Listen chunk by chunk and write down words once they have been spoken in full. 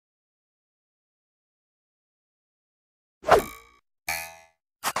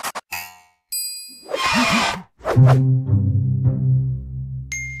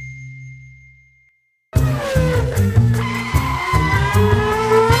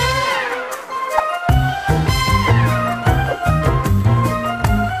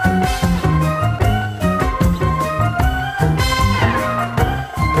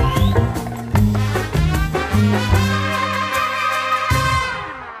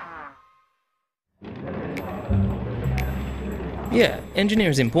Yeah,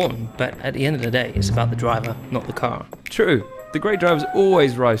 engineering is important, but at the end of the day, it's about the driver, not the car. True. The great drivers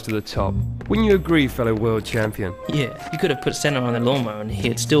always rise to the top. Wouldn't you agree, fellow world champion? Yeah, you could have put Senna on the lawnmower and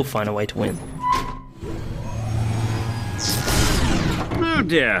he'd still find a way to win. Oh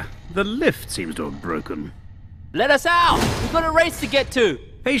dear, the lift seems to have broken. Let us out! We've got a race to get to!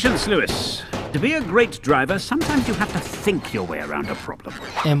 Patience, Lewis. To be a great driver, sometimes you have to think your way around a problem.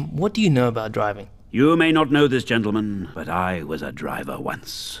 And what do you know about driving? You may not know this, gentlemen, but I was a driver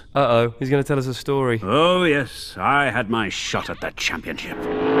once. Uh-oh, he's going to tell us a story. Oh, yes, I had my shot at the championship.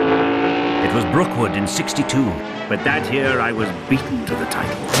 It was Brookwood in '62, but that year I was beaten to the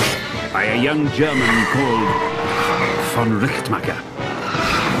title by a young German called von Richtmacher.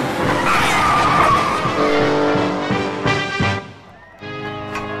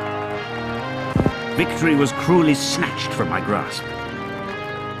 Victory was cruelly snatched from my grasp.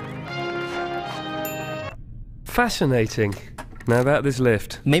 Fascinating. Now about this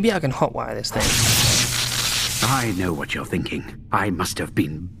lift. Maybe I can hotwire this thing. I know what you're thinking. I must have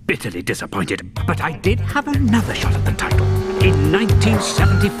been bitterly disappointed, but I did have another shot at the title in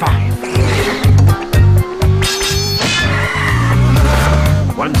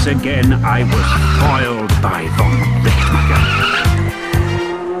 1975. Once again, I was foiled by von Richtmacher.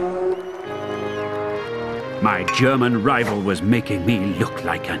 My German rival was making me look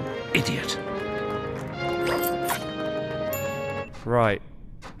like an idiot. Right.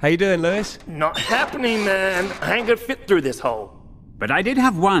 How you doing, Lewis? Not happening, man. I ain't gonna fit through this hole. But I did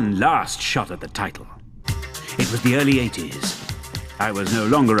have one last shot at the title. It was the early '80s. I was no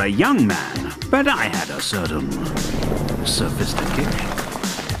longer a young man, but I had a certain sophistication.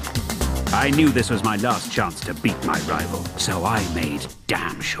 I knew this was my last chance to beat my rival, so I made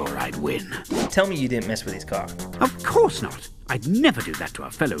damn sure I'd win. Tell me you didn't mess with his car. Of course not. I'd never do that to a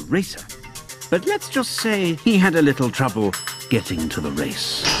fellow racer. But let's just say he had a little trouble getting to the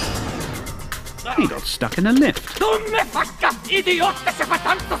race. He got stuck in a lift. With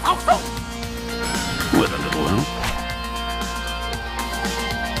a little help.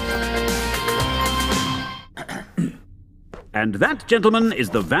 And that, gentlemen, is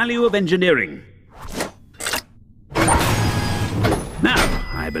the value of engineering. Now,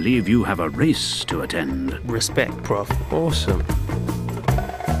 I believe you have a race to attend. Respect, Prof. Awesome.